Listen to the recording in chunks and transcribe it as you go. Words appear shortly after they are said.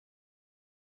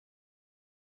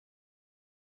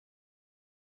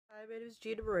Hi, my name is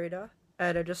Gina,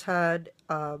 and I just had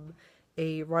a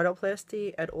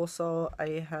rhinoplasty, and also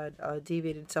I had a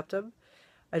deviated septum.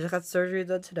 I just got surgery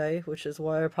done today, which is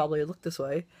why I probably look this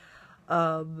way.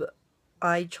 Um,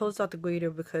 I chose Dr.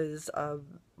 Guida because,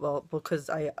 because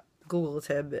I Googled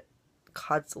him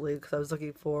constantly because I was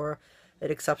looking for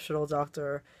an exceptional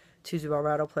doctor to do a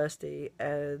rhinoplasty,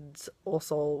 and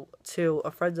also, too, a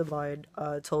friend of mine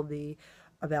told me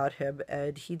about him,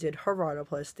 and he did her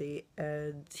rhinoplasty,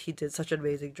 and he did such an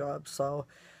amazing job, so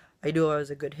I knew I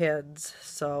was in good hands,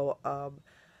 so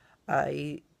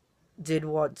I did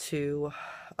want to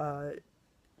uh,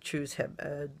 choose him,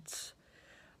 and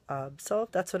so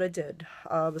that's what I did.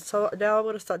 So now I'm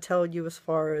going to start telling you as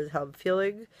far as how I'm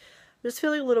feeling. I'm just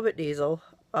feeling a little bit nasal.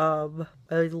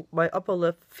 My upper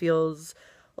lip feels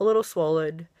a little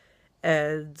swollen,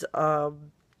 and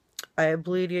I am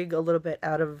bleeding a little bit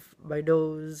out of my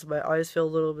nose. My eyes feel a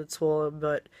little bit swollen,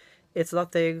 but it's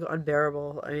nothing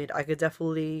unbearable. I mean, I could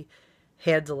definitely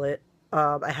handle it.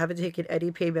 I haven't taken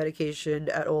any pain medication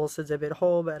at all since I've been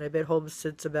home, and I've been home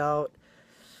since about,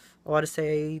 I want to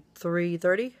say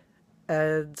 3:30,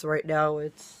 and right now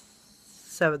it's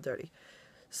 7:30.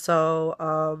 So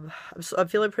I'm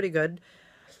feeling pretty good.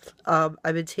 I've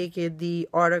been taking the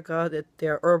Arnica, that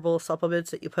they're herbal supplements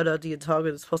that you put under your tongue,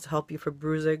 and it's supposed to help you from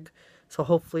bruising. So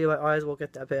hopefully my eyes won't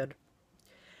get that bad.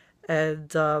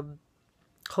 And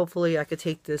hopefully I could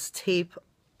take this tape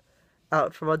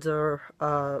out from under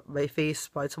my face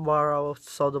by tomorrow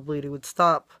so the bleeding would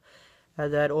stop.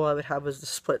 And then all I would have was the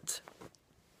splint.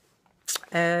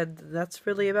 And that's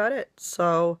really about it.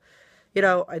 So,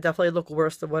 I definitely look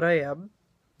worse than what I am.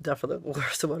 Definitely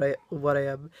worse than what I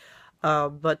am.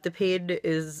 But the pain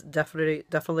is definitely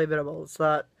minimal. It's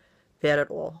not bad at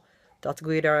all. Dr.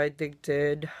 Guida, I think,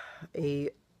 did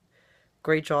a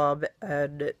great job,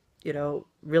 and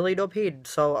really no pain.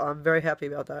 So I'm very happy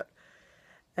about that.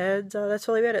 And that's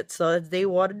really about it. So that's day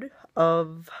one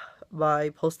of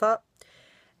my post-op,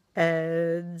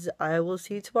 and I will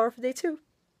see you tomorrow for day two.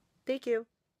 Thank you.